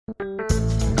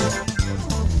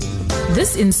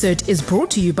This insert is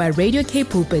brought to you by Radio K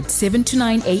Pulpit 7 to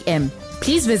 9 a.m.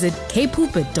 Please visit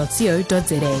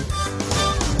kpulpit.co.za.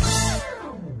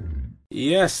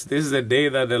 Yes, this is the day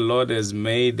that the Lord has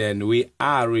made, and we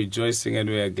are rejoicing and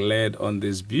we are glad on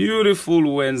this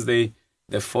beautiful Wednesday,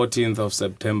 the 14th of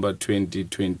September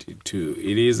 2022.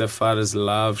 It is the Father's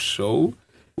Love Show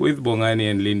with Bongani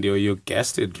and Lindio. You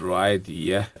guessed it right,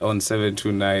 yeah, on 7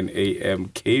 to 9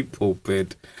 a.m. K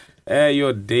Pulpit.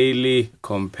 Your daily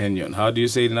companion. How do you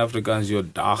say it in Afrikaans? Your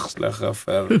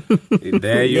dagslige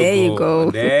There you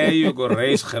go. There you go.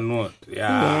 Reis genoot.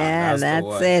 Yeah,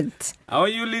 that's it. How are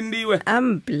you, Lindy?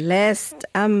 I'm blessed.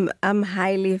 I'm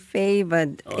highly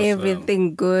favored. Awesome.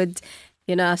 Everything good.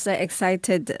 You know, I'm so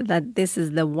excited that this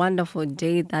is the wonderful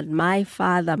day that my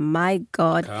Father, my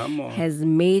God, has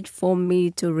made for me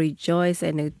to rejoice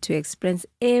and to experience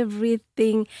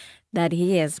everything that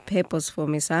He has purpose for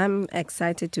me. So I'm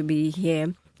excited to be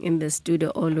here in the studio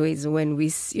always when we,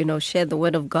 share the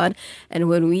Word of God, and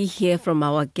when we hear from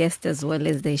our guests as well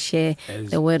as they share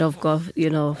the Word of God,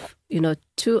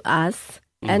 to us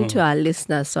and to our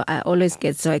listeners. So I always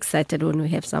get so excited when we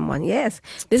have someone. Yes,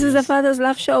 this is the Father's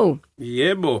Love Show.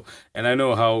 Yeah, Bo. And I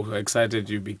know how excited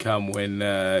you become when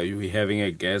you're having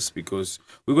a guest, because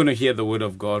we're going to hear the Word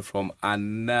of God from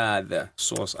another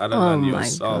source other than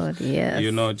yourself. God,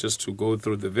 yes. Just to go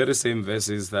through the very same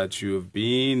verses that you've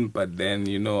been, but then,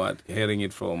 hearing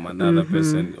it from another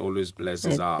person always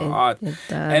blesses our heart. It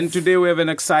does. And today we have an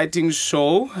exciting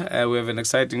show.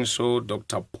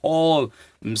 Dr. Paul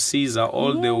Msiza,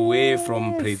 all the way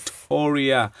from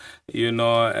Pretoria,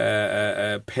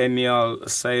 Peniel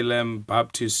Salem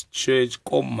Baptist Church,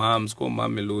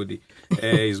 Mamelodi,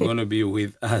 is going to be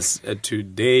with us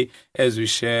today as we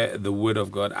share the Word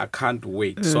of God. I can't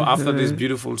wait. So after this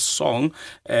beautiful song,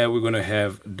 we're going to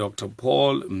have Dr.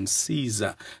 Paul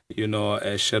Msiza,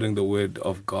 sharing the Word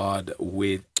of God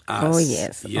with us. Oh,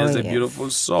 yes. Here's a beautiful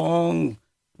song.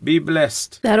 Be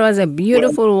blessed. That was a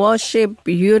beautiful worship,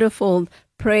 beautiful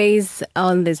praise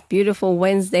on this beautiful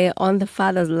Wednesday on the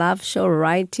Father's Love Show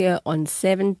right here on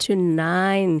 7 to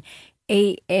 9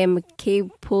 a.m. K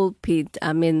Pulpit.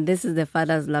 I mean, this is the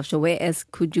Father's Love Show. Where else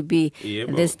could you be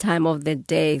this time of the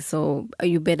day? So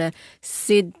you better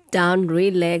sit down,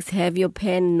 relax, have your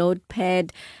pen,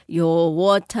 notepad, your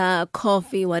water,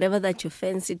 coffee, whatever that you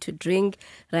fancy to drink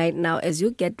right now as you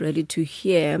get ready to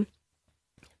hear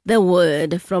the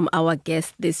word from our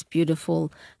guest this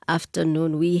beautiful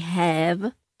afternoon. We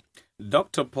have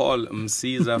Dr. Paul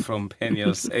Msiza from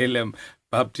Peniel Salem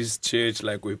Baptist Church.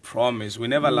 Like we promised, we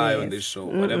never lie on this show.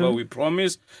 Whatever we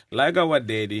promise, like our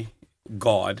daddy,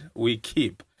 God, we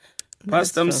keep.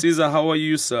 Pastor Msiza, how are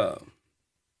you, sir?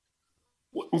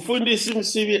 Mfundisi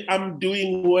Msibi, I'm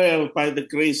doing well by the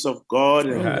grace of God.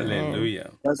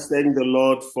 Hallelujah. Let's thank the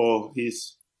Lord for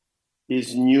His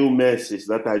new message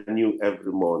that I knew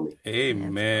every morning.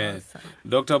 Amen. Awesome.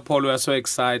 Dr. Paul, we are so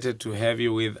excited to have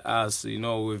you with us.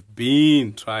 We've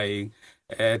been trying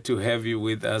to have you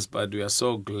with us, but we are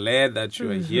so glad that you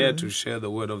are here to share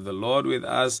the word of the Lord with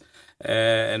us.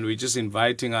 And we're just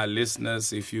inviting our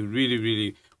listeners, if you really,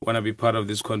 really want to be part of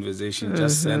this conversation,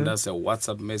 just send us a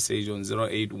WhatsApp message on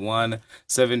 081-729-1657,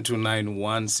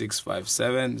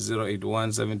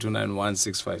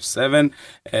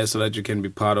 081-729-1657, so that you can be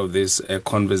part of this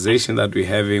conversation that we're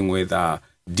having with our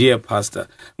dear pastor.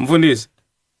 Mfundis,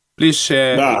 please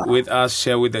share with us,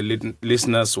 share with the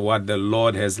listeners what the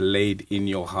Lord has laid in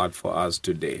your heart for us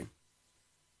today.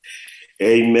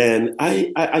 Amen.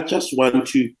 I just want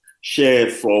to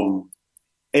share from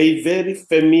a very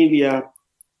familiar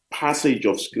passage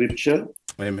of scripture,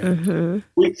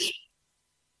 which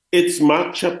it's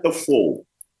Mark chapter 4,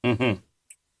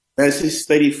 verses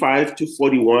 35 to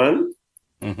 41.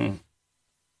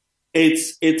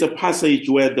 It's a passage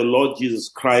where the Lord Jesus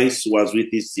Christ was with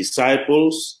His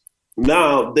disciples.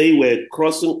 Now they were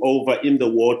crossing over in the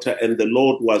water, and the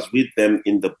Lord was with them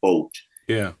in the boat.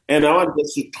 Yeah. And I want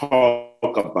us to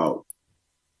talk about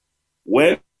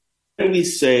when we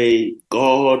say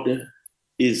God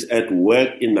is at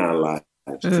work in our lives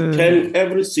to turn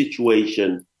every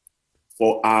situation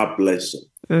for our blessing.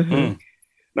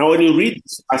 Now, when you read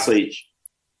this passage,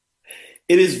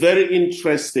 it is very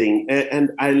interesting,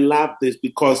 and I love this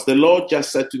because the Lord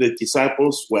just said to the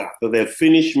disciples, well, they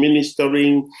finished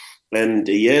ministering, and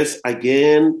yes,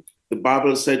 again, the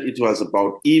Bible said it was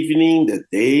about evening, the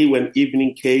day when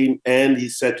evening came, and He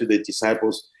said to the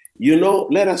disciples,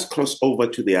 let us cross over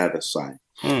to the other side.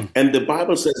 And the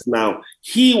Bible says now,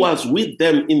 He was with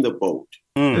them in the boat.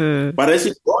 But as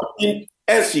he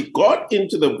got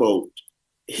into the boat,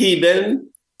 He then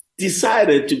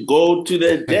decided to go to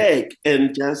the deck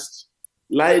and just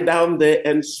lie down there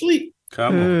and sleep.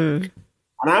 Come on. And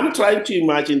I'm trying to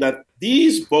imagine that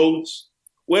these boats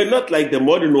were not like the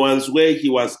modern ones where he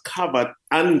was covered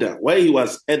under, where he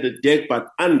was at the deck but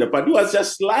under, but he was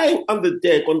just lying on the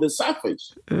deck on the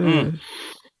surface. And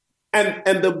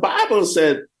the Bible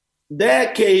said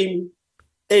there came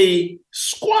a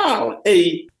squall,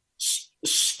 a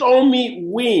stormy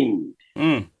wind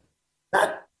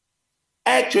that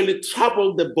actually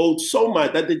troubled the boat so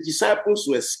much that the disciples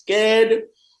were scared,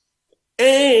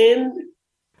 and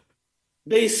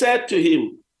they said to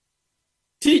him,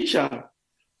 "Teacher,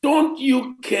 don't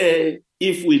you care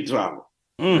if we drown?"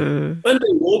 And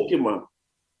they woke him up.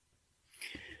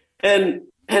 And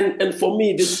for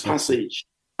me, this passage,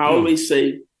 I always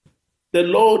say, the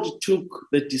Lord took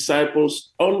the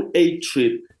disciples on a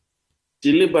trip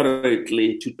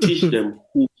deliberately to teach them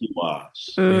who he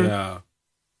was. Yeah.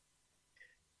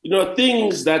 You know,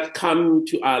 things that come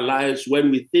to our lives when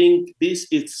we think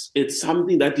it's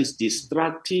something that is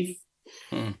destructive.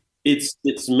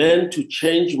 It's meant to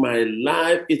change my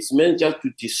life. It's meant just to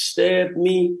disturb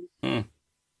me.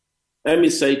 Let me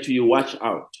say to you, watch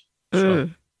out. Sure.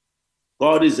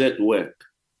 God is at work.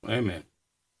 Amen.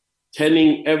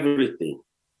 Turning everything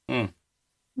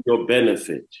your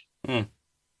benefit,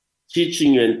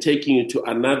 teaching you and taking you to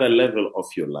another level of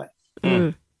your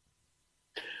life.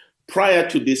 Prior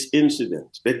to this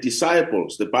incident, the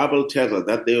disciples, the Bible tells us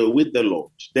that they were with the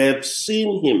Lord. They have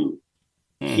seen him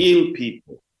heal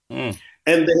people. And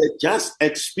they had just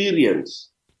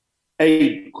experienced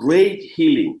a great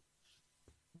healing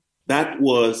that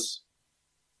was,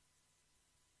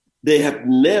 they have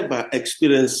never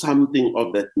experienced something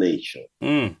of that nature.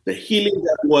 The healing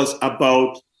that was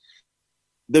about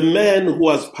the man who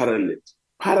was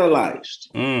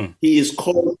paralyzed. He is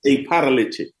called a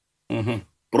paralytic.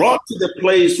 Brought to the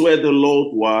place where the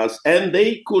Lord was, and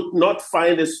they could not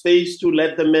find a space to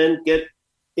let the man get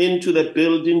into the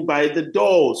building by the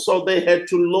door. So they had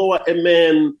to lower a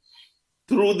man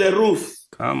through the roof.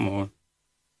 Come on.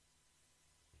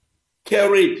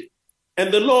 Carried.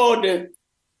 And the Lord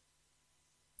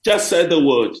just said the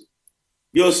word,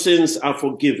 "Your sins are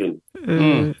forgiven."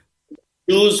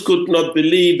 Jews could not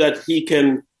believe that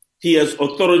he has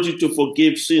authority to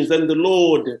forgive sins. Then the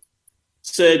Lord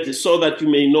said, "So that you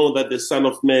may know that the Son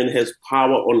of Man has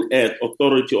power on earth,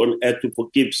 authority on earth to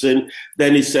forgive sin."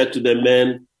 Then he said to the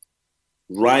man,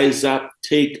 "Rise up,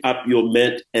 take up your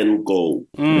mat and go."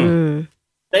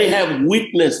 They have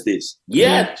witnessed this,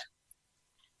 yet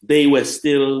they were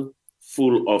still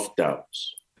full of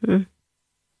doubts.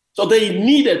 So they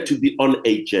needed to be on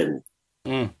a journey.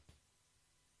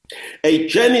 A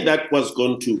journey that was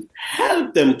going to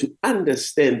help them to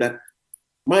understand that,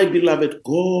 my beloved,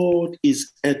 God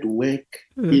is at work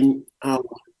in our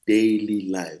daily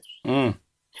lives.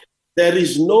 There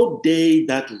is no day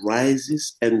that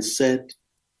rises and sets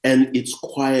and it's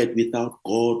quiet without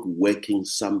God working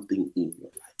something in your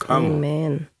life.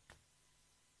 Amen.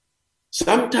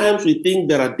 Sometimes we think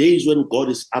there are days when God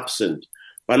is absent,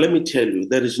 but let me tell you,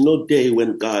 there is no day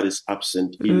when God is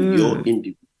absent in your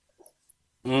individual.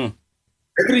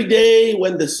 Every day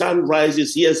when the sun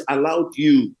rises, he has allowed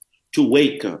you to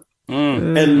wake up.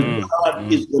 And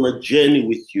God is going to journey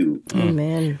with you.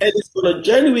 Amen. And he's going to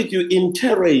journey with you in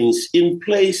terrains, in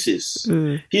places.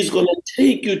 He's going to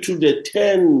take you to the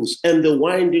turns and the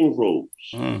winding roads.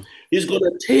 He's going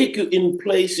to take you in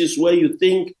places where you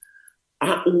think,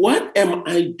 what am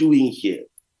I doing here?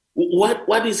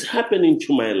 What is happening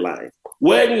to my life?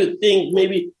 Where you think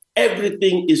maybe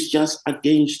everything is just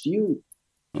against you.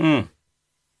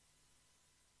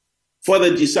 For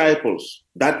the disciples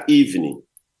that evening,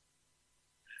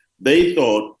 they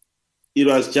thought it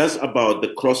was just about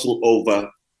the crossing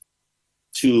over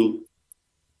to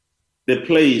the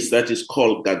place that is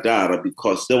called Gadara,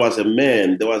 because there was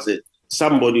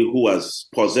somebody who was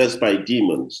possessed by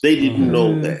demons. They didn't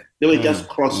know that. They were just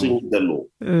crossing the law.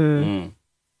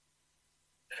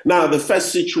 Now, the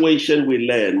first situation we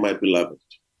learn, my beloved,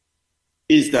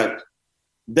 is that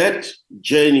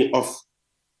journey of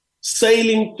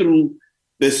sailing through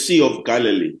the Sea of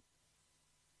Galilee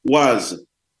was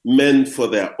meant for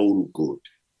their own good.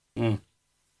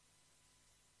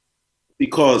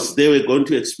 Because they were going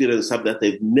to experience something that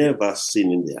they've never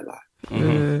seen in their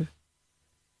life.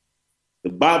 The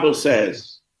Bible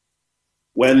says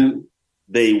when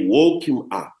they woke him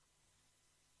up,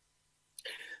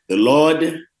 the Lord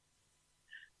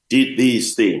did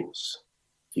these things.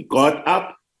 He got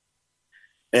up,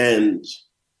 and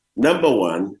number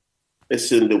one,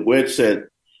 listen, the word said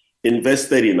in verse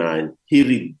 39, he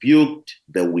rebuked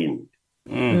the wind.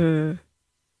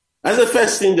 That's the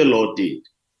first thing the Lord did.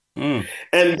 And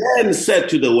then said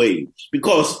to the waves,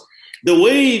 because the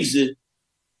waves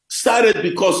started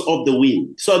because of the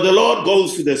wind. So the Lord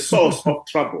goes to the source of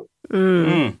trouble.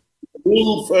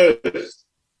 Wind first,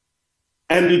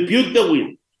 and rebuked the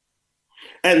wind,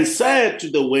 and said to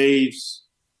the waves,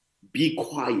 be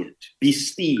quiet, be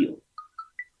still.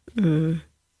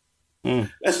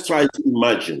 Let's try to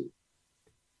imagine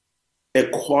a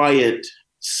quiet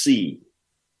sea.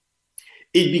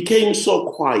 It became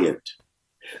so quiet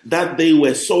that they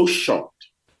were so shocked.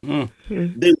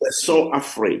 They were so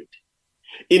afraid.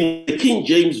 In the King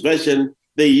James Version,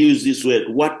 they use this word,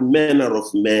 what manner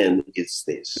of man is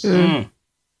this?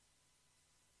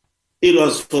 It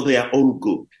was for their own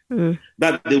good,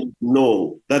 that they would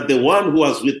know that the one who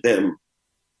was with them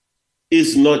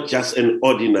is not just an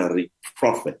ordinary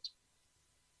prophet.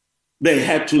 They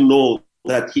had to know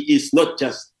that he is not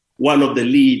just one of the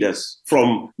leaders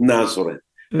from Nazareth,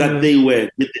 that they were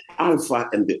with the Alpha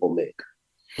and the Omega.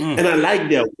 And I like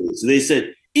their words. They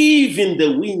said, even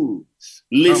the winds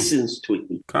listens to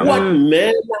him. What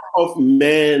manner of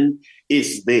man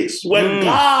is this? When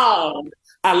God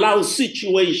allows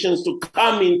situations to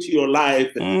come into your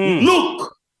life,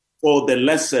 look for the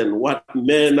lesson. What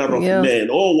manner of man?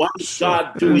 Oh, what is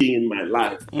God doing in my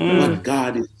life? What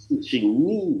God is teaching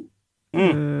me.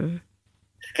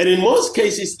 And in most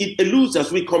cases, it eludes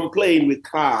us. We complain, we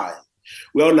cry.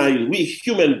 We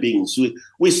human beings,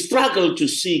 we struggle to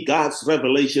see God's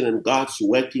revelation and God's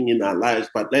working in our lives.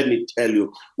 But let me tell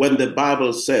you, when the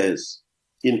Bible says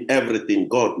in everything,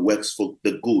 God works for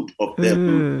the good of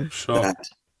them that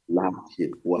love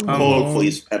him, who are called for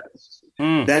his purpose.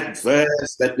 That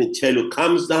verse, let me tell you,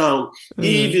 comes down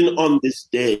even on this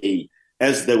day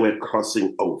as they were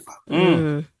crossing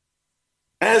over.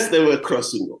 As they were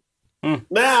crossing over.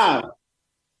 Now,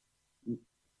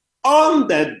 on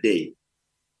that day,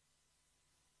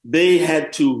 they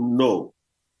had to know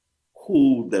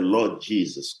who the Lord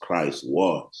Jesus Christ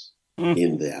was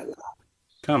in their lives.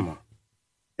 Come on.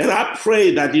 And I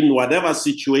pray that in whatever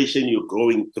situation you're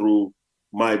going through,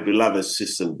 my beloved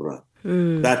sister and brother,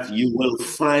 that you will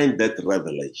find that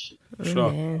revelation.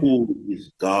 Who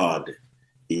is God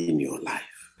in your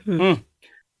life?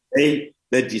 The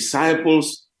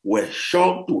disciples were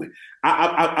shocked.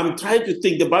 I'm trying to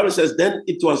think. The Bible says, then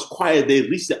it was quiet. They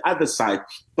reached the other side.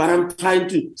 But I'm trying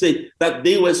to say that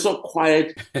they were so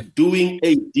quiet, doing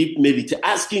a deep meditation,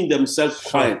 asking themselves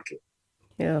quietly.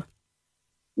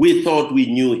 We thought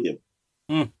we knew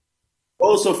him.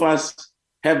 Most of us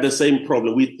have the same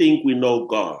problem. We think we know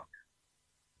God.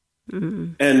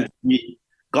 And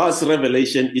God's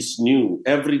revelation is new.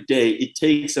 Every day it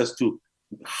takes us to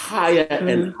higher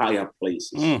and higher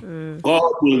places.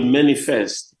 God will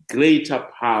manifest greater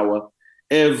power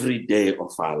every day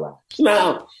of our lives.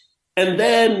 Now, and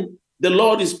then the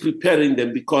Lord is preparing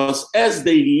them, because as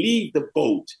they leave the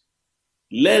boat,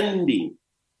 landing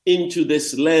into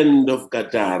this land of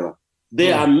Gadara,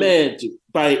 they are met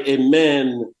by a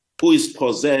man who is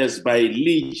possessed by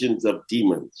legions of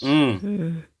demons.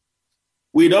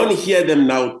 We don't hear them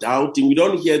now doubting. We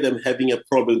don't hear them having a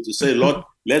problem to say, Lord,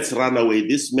 let's run away.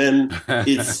 This man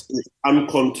is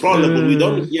uncontrollable. We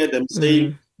don't hear them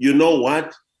saying, you know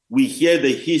what? We hear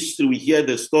the history. We hear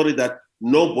the story that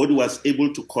nobody was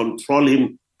able to control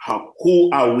him.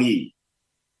 Who are we?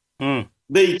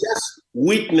 They just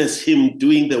witness him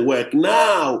doing the work.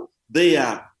 Now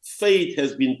their faith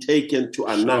has been taken to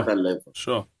another level.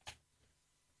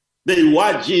 They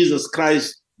watch Jesus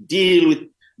Christ deal with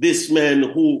this man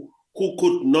who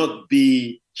could not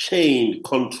be chained,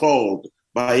 controlled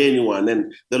by anyone.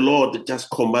 And the Lord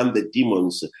just commanded the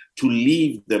demons to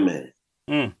leave the man,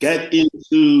 get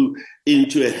into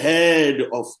a herd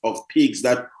of pigs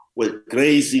that were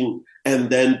grazing and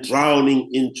then drowning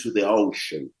into the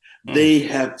ocean. They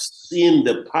have seen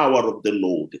the power of the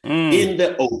Lord in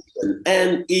the ocean,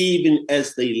 and even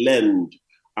as they land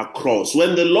across.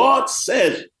 When the Lord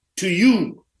said to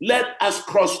you, let us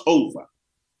cross over,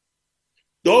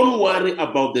 don't worry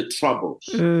about the troubles.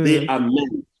 They are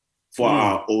meant for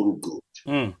our own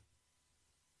good.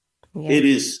 It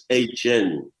is a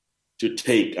journey to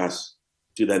take us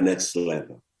to the next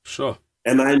level.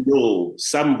 And I know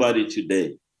somebody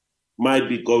today might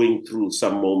be going through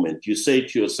some moment. You say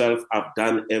to yourself, I've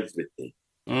done everything.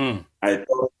 I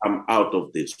thought I'm out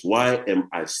of this. Why am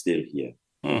I still here?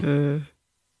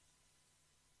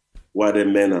 What a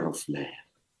manner of man.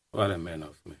 What a man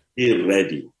of man. Be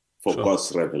ready for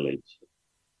God's revelation,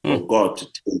 for God to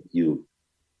take you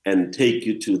and take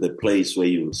you to the place where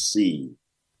you will see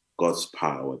God's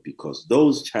power, because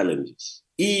those challenges,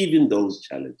 even those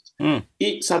challenges,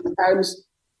 sometimes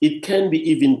it can be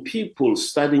even people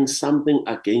studying something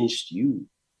against you.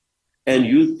 And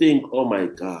you think, oh my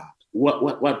God,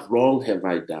 what wrong have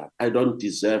I done? I don't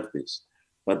deserve this.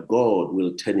 But God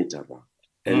will turn it around.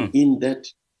 And in that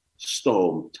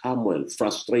storm, turmoil,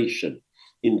 frustration,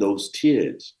 in those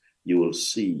tears, you will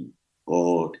see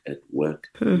God at work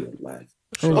in your life.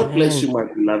 God bless you, my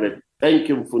beloved. Thank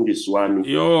you, Mfundiswani,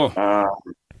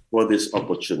 for this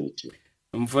opportunity.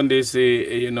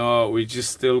 Mfundisi, we're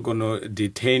just still going to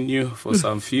detain you for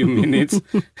some few minutes.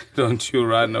 Don't you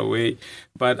run away.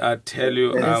 But I tell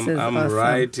you, I'm awesome. I'm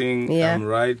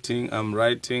writing.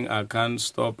 I can't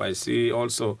stop. I see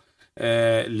also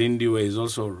Lindy is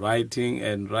also writing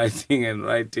and writing and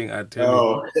writing. I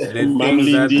tell you, the things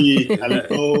Lindy,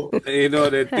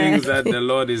 the things that the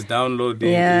Lord is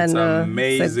downloading, it's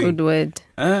amazing. It's a good word.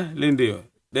 Lindy,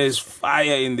 there's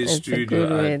fire in the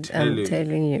studio. I'm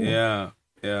telling you.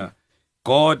 Yeah.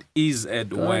 God is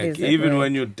at work. Even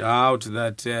when you doubt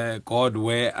that, God,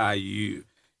 where are you?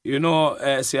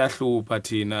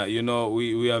 Patina,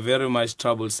 we are very much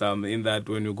troublesome in that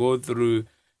when you go through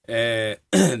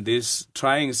these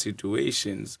trying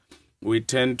situations, we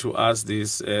tend to ask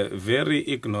this very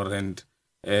ignorant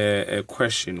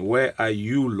question, where are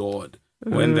you, Lord?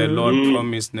 When the Lord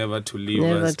promised never to leave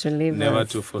us, never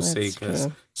to forsake us.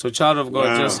 So, child of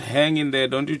God, just hang in there.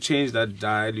 Don't you change that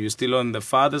dial. You're still on the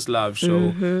Father's Love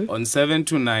Show on 7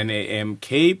 to 9 a.m.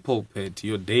 K Pulpit,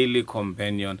 your daily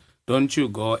companion. Don't you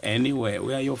go anywhere.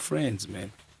 We are your friends,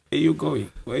 man. Where are you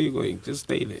going? Where are you going? Just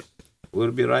stay there.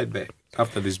 We'll be right back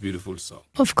after this beautiful song.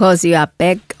 Of course, you are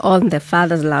back on the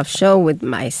Father's Love Show with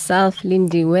myself,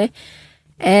 Lindiwe,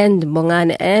 and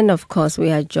Bongane. And of course,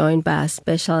 we are joined by our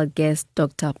special guest,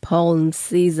 Dr. Paul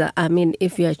Msiza. I mean,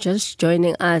 if you are just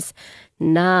joining us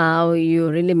now, you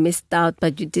really missed out,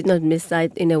 but you did not miss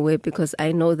out in a way, because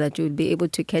I know that you'll be able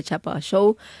to catch up our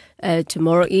show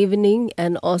tomorrow evening,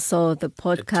 and also the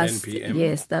podcast. At 10 p.m.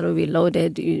 Yes, that will be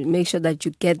loaded. You make sure that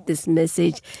you get this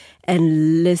message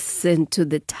and listen to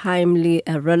the timely,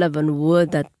 relevant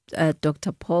word that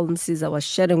Dr. Paul Msiza was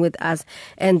sharing with us.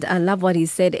 And I love what he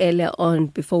said earlier on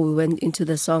before we went into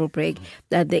the song break,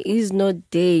 that there is no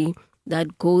day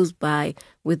that goes by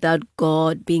without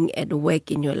God being at work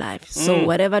in your life. So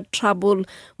whatever trouble,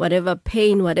 whatever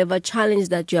pain, whatever challenge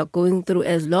that you are going through,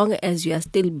 as long as you are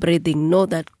still breathing, know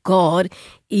that God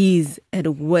is at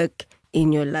work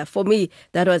in your life. For me,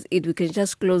 that was it. We can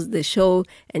just close the show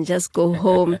and just go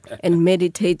home and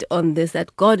meditate on this,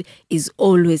 that God is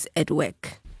always at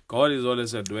work. God is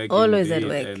always at work. Always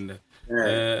indeed. at work.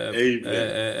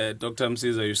 And Dr.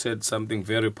 Msiza, you said something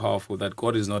very powerful, that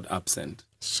God is not absent.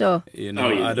 Sure.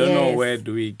 I don't know where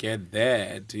do we get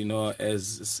that,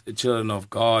 as children of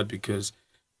God, because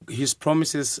his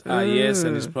promises are yes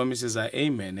and his promises are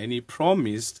amen. And he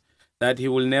promised that he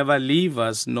will never leave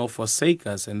us nor forsake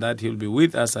us, and that he'll be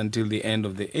with us until the end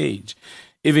of the age.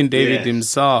 Even David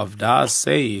himself does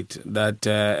say it, that,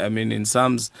 in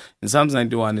Psalms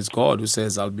 91, it's God who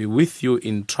says, I'll be with you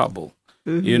in trouble.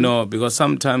 Because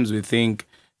sometimes we think,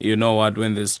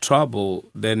 when there's trouble,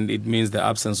 then it means the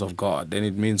absence of God. Then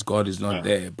it means God is not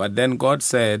there. But then God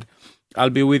said,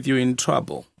 I'll be with you in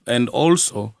trouble. And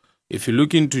also, if you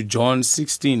look into John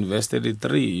 16, verse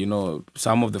 33,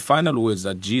 some of the final words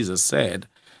that Jesus said,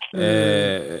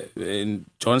 in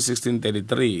John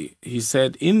 16:33, he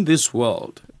said, in this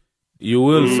world, you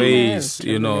will face,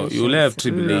 you will have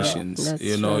tribulations,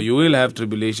 you will have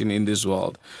tribulation in this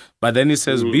world. But then he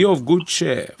says, be of good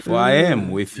cheer, for I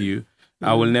am with you.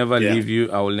 I will never leave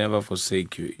you. I will never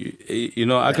forsake you.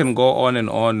 I can go on and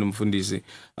on, Mfundisi,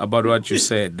 about what you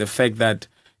said. The fact that,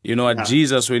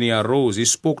 Jesus, when he arose, he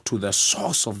spoke to the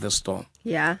source of the storm.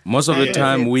 Yeah. Most of the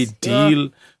time we deal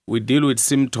with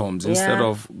symptoms instead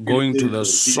of going to the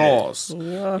source,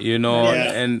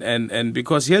 and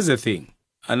because here's the thing.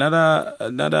 Another,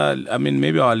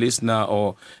 maybe our listener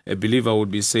or a believer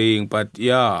would be saying, but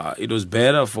it was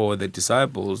better for the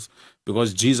disciples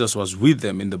because Jesus was with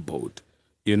them in the boat,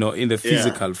 in the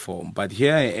physical form. But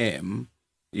here I am,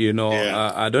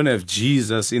 I don't have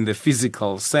Jesus in the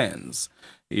physical sense,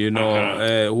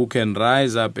 who can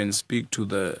rise up and speak to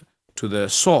the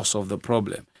source of the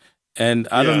problem. And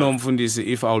I don't know, Mfundisi,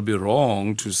 if I'll be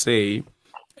wrong to say,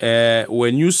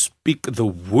 when you speak the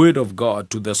word of God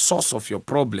to the source of your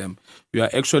problem, you are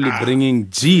actually bringing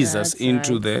Jesus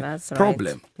into the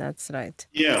problem. That's right.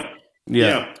 Yeah.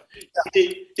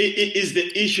 It is the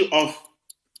issue of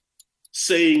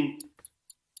saying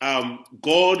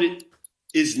God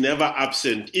is never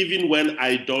absent. Even when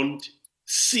I don't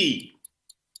see,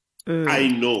 I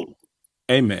know.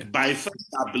 Amen. By faith,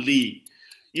 I believe.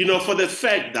 For the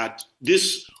fact that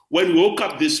when we woke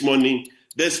up this morning,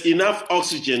 there's enough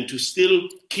oxygen to still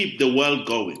keep the world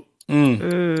going.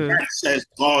 That says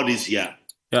God is here.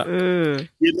 Yeah.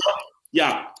 You know,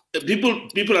 yeah.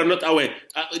 People are not aware.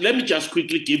 Let me just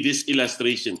quickly give this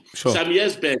illustration. Sure. Some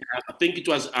years back, I think it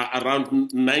was around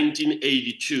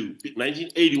 1982,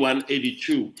 1981,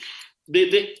 82.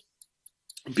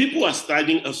 People are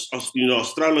studying,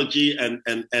 astrology and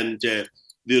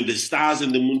the stars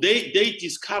and the moon. They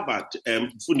discovered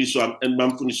Funiswam and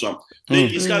Mam Funiswam. They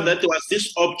discovered that there was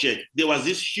this object. There was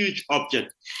this huge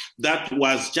object that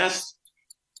was just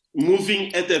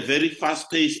moving at a very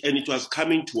fast pace, and it was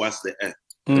coming towards the earth.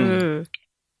 And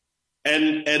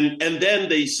then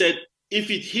they said,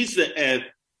 if it hits the earth,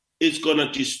 it's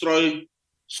gonna destroy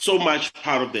so much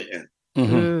part of the earth.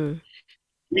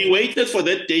 We waited for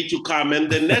that day to come, and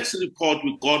the next report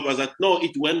we got was that no,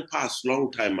 it went past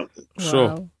long time ago.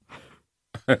 Sure.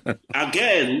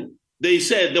 Again, they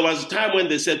said there was a time when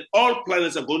they said all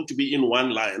planets are going to be in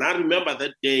one line. I remember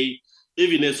that day,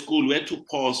 even at school, we had to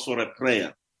pause for a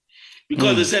prayer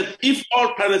because they said if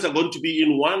all planets are going to be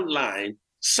in one line,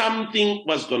 something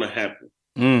was going to happen.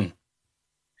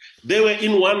 They were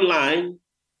in one line,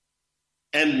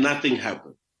 and nothing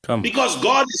happened because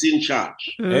God is in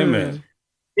charge. Amen.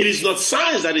 It is not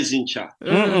science that is in charge.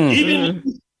 Even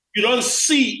if you don't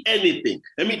see anything,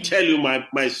 let me tell you,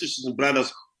 my sisters and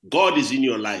brothers, God is in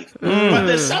your life. But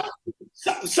there's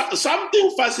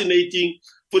something fascinating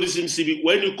for this MCB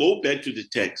when you go back to the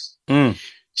text.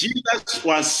 Jesus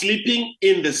was sleeping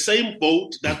in the same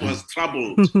boat that was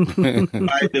troubled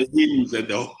by the winds and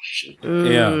the ocean.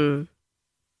 Yeah.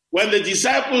 When the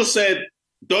disciples said,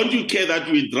 "Don't you care that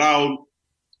we drown?"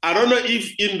 I don't know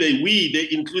if in the we they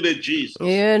included Jesus.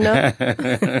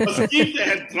 Because if they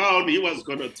had drowned, he was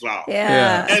going to drown.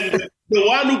 Yeah. And the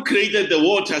one who created the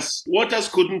waters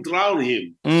couldn't drown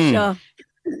him. Sure.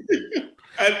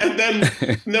 And then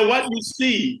what you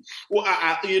see,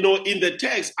 in the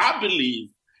text, I believe,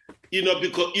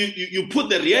 because you put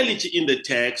the reality in the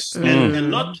text and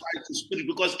not try to split it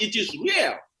because it is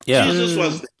real. Yeah. Jesus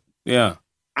was there. Yeah.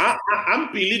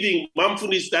 I'm believing,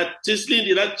 Mamfunis, that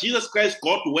Jesus Christ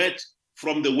got wet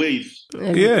from the waves.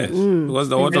 Yes, because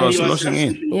the water was sloshing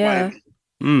in. Yeah.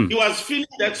 He was feeling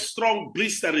that strong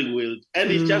blistering wind, and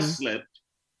he just slept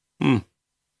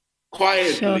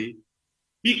quietly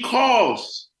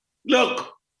because,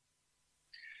 look,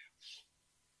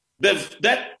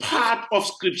 that part of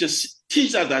Scripture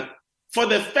teaches us that for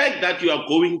the fact that you are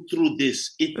going through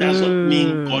this, it doesn't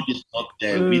mean God is not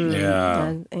there with you.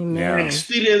 Yeah. Amen.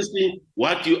 Experiencing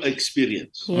what you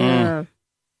experience. Yeah.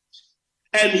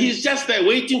 And he's just there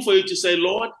waiting for you to say,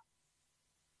 Lord,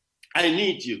 I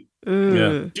need you.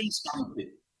 Do something.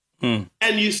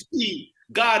 And you see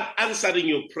God answering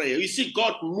your prayer. You see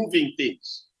God moving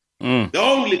things. The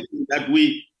only thing that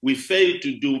we fail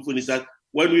to do is that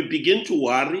when we begin to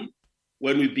worry,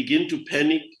 when we begin to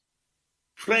panic,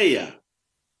 prayer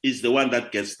is the one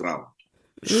that gets drowned.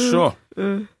 Sure.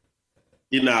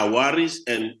 In our worries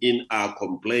and in our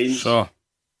complaints, our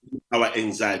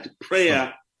anxiety,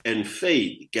 prayer and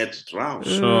faith get drowned.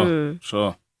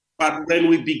 Sure. But when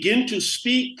we begin to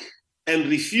speak and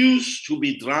refuse to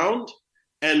be drowned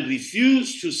and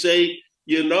refuse to say,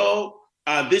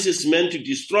 this is meant to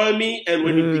destroy me. And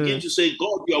when we begin to say,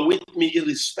 God, you are with me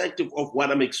irrespective of what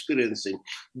I'm experiencing,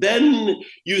 then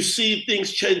you see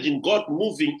things changing, God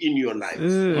moving in your life.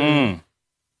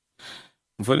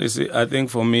 I think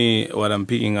for me, what I'm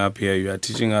picking up here, you are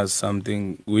teaching us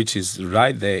something which is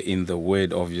right there in the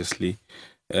word, obviously.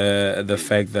 The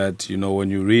fact that, when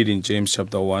you read in James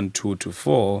chapter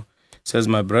 1:2-4, it says,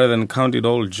 "My brethren, count it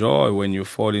all joy when you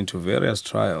fall into various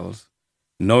trials,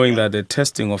 knowing that the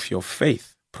testing of your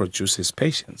faith produces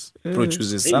patience,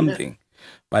 produces something.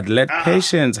 But let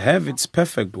patience have its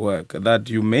perfect work, that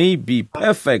you may be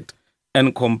perfect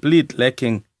and complete,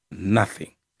 lacking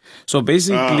nothing." So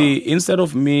basically, instead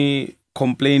of me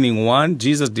complaining, one,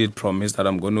 Jesus did promise that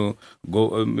I'm going to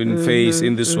go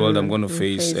in this world, I'm going to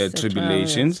face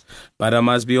tribulations, but I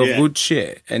must be of good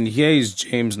cheer. And here is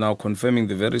James now confirming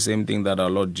the very same thing that our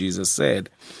Lord Jesus said,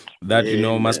 that,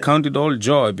 must count it all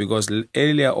joy, because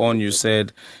earlier on you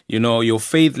said, your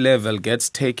faith level gets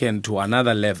taken to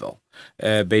another level,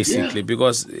 basically.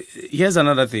 Because here's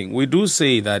another thing. We do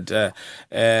say that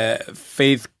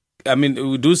faith,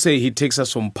 we do say he takes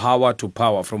us from power to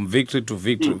power, from victory to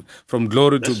victory, from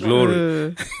glory to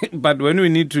glory. But when we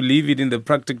need to leave it in the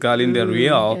practical, in the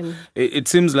real, it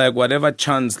seems like whatever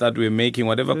chants that we're making,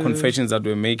 whatever confessions that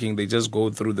we're making, they just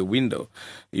go through the window.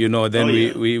 Then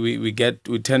we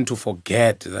tend to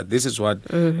forget that this is what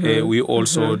we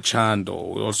also chant,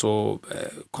 or we also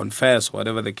confess,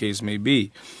 whatever the case may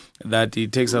be, that he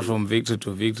takes us from victory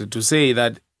to victory, to say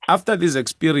that after this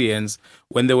experience,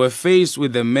 when they were faced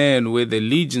with a man with the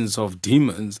legions of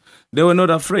demons, they were not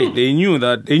afraid. They knew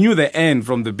the end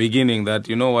from the beginning, that,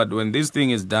 you know what, when this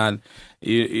thing is done,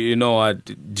 you know what,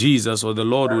 Jesus or the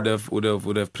Lord would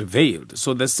have prevailed.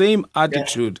 So the same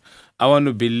attitude, I want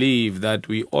to believe that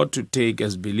we ought to take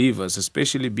as believers,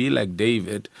 especially be like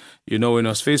David. You know, when I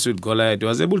was faced with Goliath, he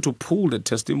was able to pull the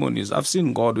testimonies. I've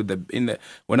seen God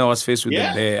when I was faced with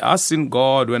the bear. I've seen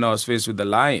God when I was faced with the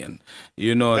lion.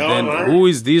 You know, who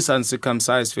is this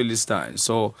uncircumcised Philistine?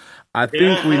 So I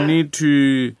think we need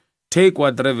to take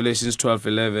what Revelations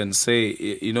 12:11 say,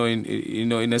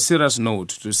 in a serious note,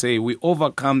 to say we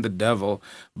overcome the devil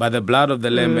by the blood of the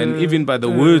Lamb and even by the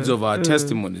words of our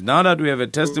testimonies. Now that we have a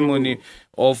testimony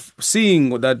of seeing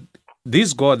that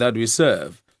this God that we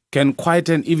serve can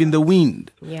quieten even the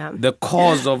wind. Yeah. The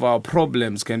cause of our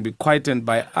problems can be quietened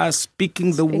by us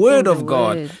speaking the word of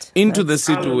God into the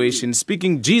situation,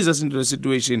 speaking Jesus into the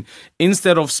situation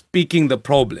instead of speaking the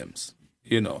problems.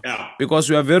 Because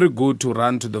we are very good to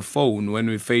run to the phone when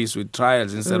we're faced with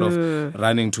trials instead of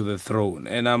running to the throne.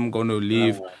 And I'm going to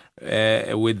leave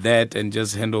with that and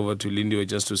just hand over to Lindy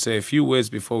just to say a few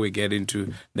words before we get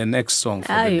into the next song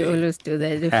for the day. You always do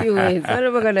that, a few words. What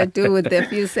are we going to do with the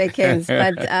few seconds?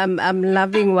 But I'm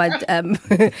loving what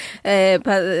Dr.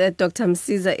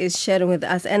 Msiza is sharing with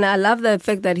us. And I love the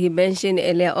fact that he mentioned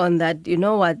earlier on that, you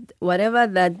know what, whatever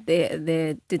that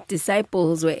the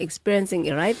disciples were experiencing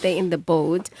right there in the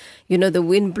boat, you know, the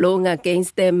wind blowing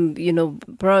against them, you know,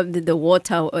 probably the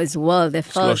water as well. They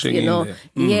felt, Sloshing you know,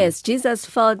 in there. yes, Jesus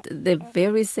felt the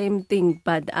very same thing.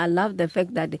 But I love the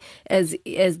fact that as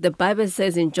the Bible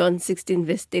says in John 16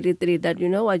 verse 33, that, you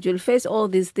know what, you'll face all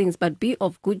these things, but be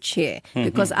of good cheer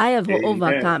because I have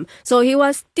overcome. So he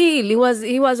was still, he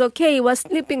was okay. He was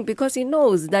sleeping because he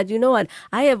knows that, you know what,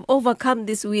 I have overcome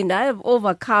this wind. I have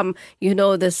overcome, you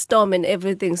know, the storm and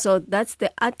everything. So that's the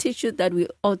attitude that we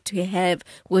ought to have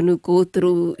when we go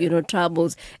through, you know,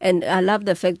 troubles. And I love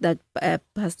the fact that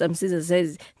Pastor Msiza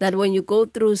says that when you go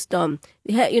through storm,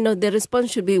 you know, the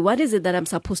response should be, what is it that I'm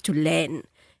supposed to learn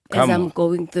as I'm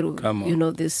going through, you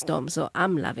know, this storm? So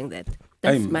I'm loving that.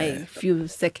 That's Amen. my few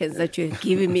seconds that you're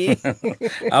giving me.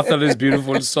 After this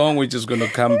beautiful song, we're just going to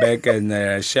come back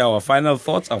and share our final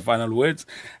thoughts, our final words.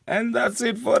 And that's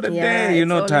it for the day. You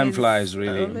know, time flies,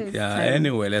 really.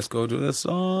 Anyway, let's go to the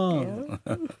song.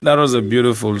 Yeah. That was a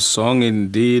beautiful song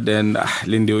indeed. And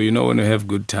Lindy, you know, when you have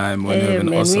good time, when you have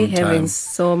an awesome we're having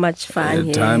so much fun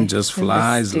here. Time just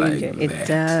flies like that. It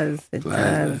does. It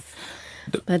does.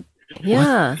 But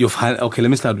yeah. Okay, let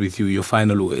me start with you. Your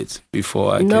final words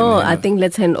before I I think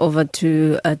let's hand over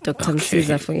to Dr.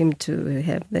 Msiza for him to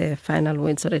have the final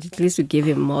words so that at least we give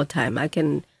him more time. I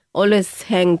can always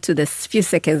hang to the few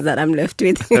seconds that I'm left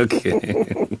with. Okay.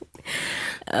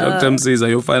 Dr. Msiza,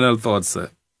 your final thoughts, sir.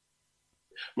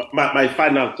 My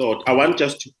final thought, I want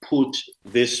just to put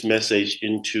this message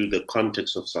into the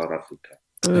context of South Africa,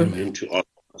 into all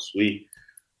of us. We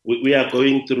are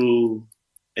going through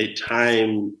a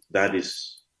time that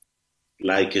is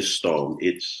like a storm.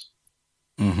 It's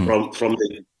from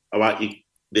the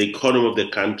economy of the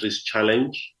country is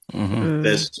challenged.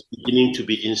 There's beginning to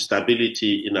be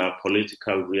instability in our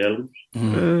political realm.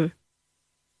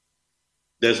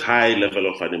 There's high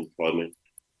level of unemployment.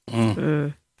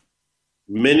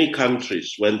 Many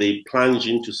countries, when they plunge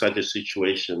into such a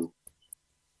situation,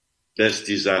 there's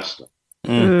disaster.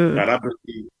 But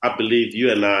I believe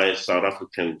you and I, South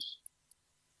Africans,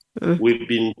 we've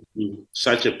been to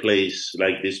such a place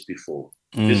like this before.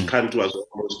 This country was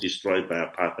almost destroyed by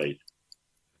apartheid.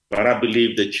 But I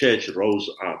believe the church rose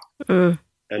up and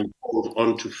held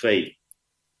on to faith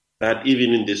that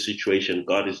even in this situation,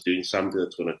 God is doing something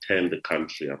that's going to turn the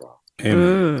country around.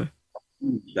 Amen.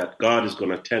 That God is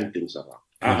going to turn things around.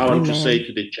 I want to say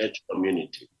to the church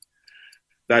community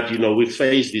that, you know, we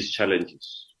face these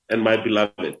challenges. And my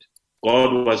beloved,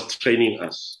 God was training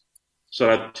us so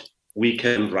that we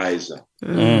can rise up.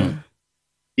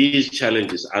 These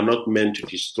challenges are not meant to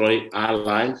destroy our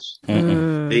lives.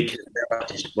 They can never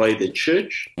destroy the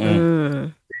church. They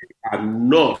are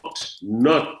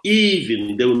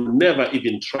they will never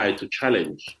even try to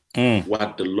challenge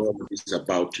what the Lord is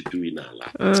about to do in our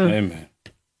lives. Amen.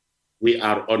 We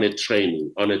are on a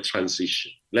training, on a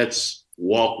transition. Let's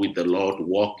walk with the Lord,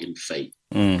 walk in faith,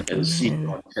 and see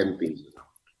God turn things around.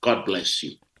 God bless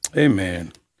you.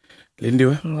 Amen. Lindy?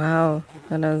 Wow,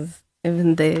 that was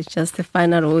Even just the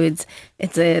final words,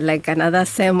 it's like another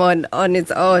sermon on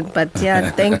its own. But yeah,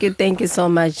 thank you so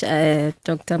much, Dr.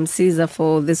 Msiza,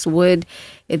 for this word.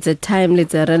 It's a timely,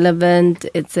 it's a relevant,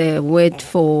 it's a word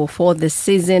for the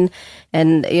season.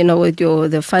 And with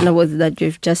the final words that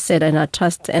you've just said, and I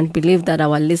trust and believe that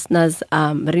our listeners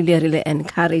really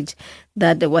encouraged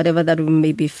that whatever that we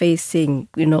may be facing,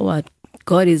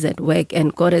 God is at work,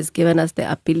 and God has given us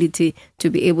the ability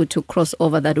to be able to cross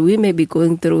over that we may be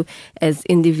going through as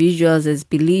individuals, as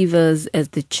believers, as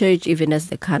the church, even as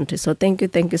the country. So thank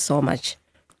you so much.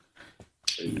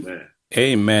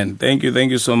 Amen. Thank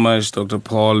you so much, Dr.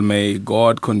 Paul. May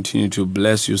God continue to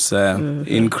bless you, sir,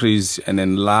 increase and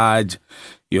enlarge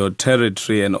your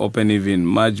territory and open even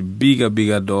much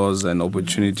bigger doors and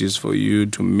opportunities for you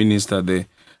to minister the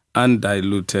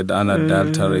undiluted,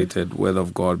 unadulterated word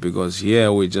of God, because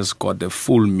here we just got the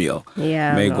full meal.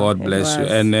 May God bless you.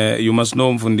 And you must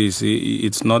know, Mfundisi,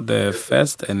 it's not the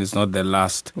first and it's not the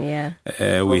last. We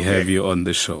have you on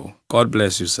the show. God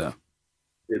bless you, sir.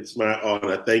 It's my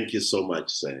honor. Thank you so much,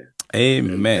 sir.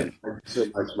 Amen. Thank you so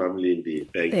much, Ma'am Lindy.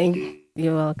 Thank you.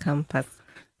 You're welcome, Pastor.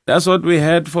 That's what we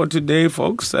had for today,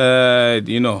 folks.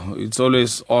 It's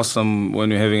always awesome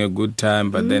when you're having a good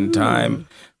time, but then time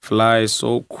flies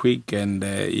so quick, and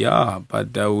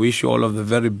but I wish you all of the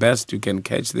very best. You can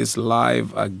catch this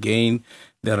live again,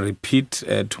 the repeat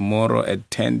tomorrow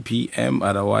at 10 p.m.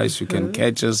 Otherwise, you can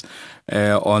catch us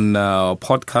on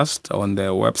podcast on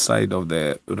the website of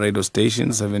the radio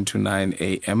station, 7 to 9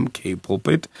 a.m. K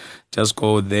Pulpit. Just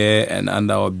go there and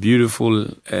under our beautiful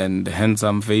and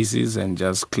handsome faces and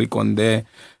just click on there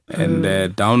and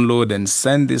download and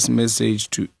send this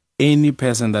message to any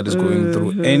person that is going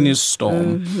through any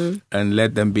storm, and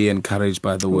let them be encouraged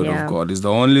by the word of God. It's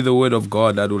only the word of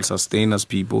God that will sustain us,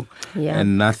 people,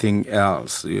 and nothing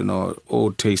else. Oh,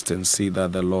 taste and see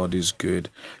that the Lord is good.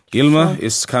 Gilma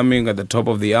is coming at the top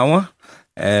of the hour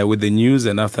with the news,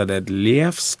 and after that,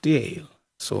 Leaf Stale.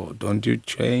 So don't you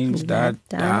change that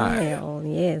dial.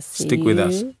 Yes. Stick with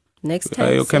us. Next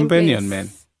time. Your companion, man.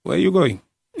 Where are you going?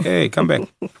 Hey, come back.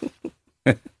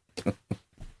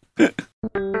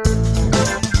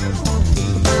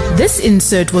 This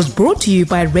insert was brought to you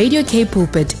by Radio K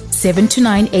Pulpit, 7 to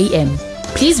 9 a.m.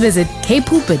 Please visit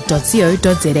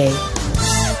kpulpit.co.za.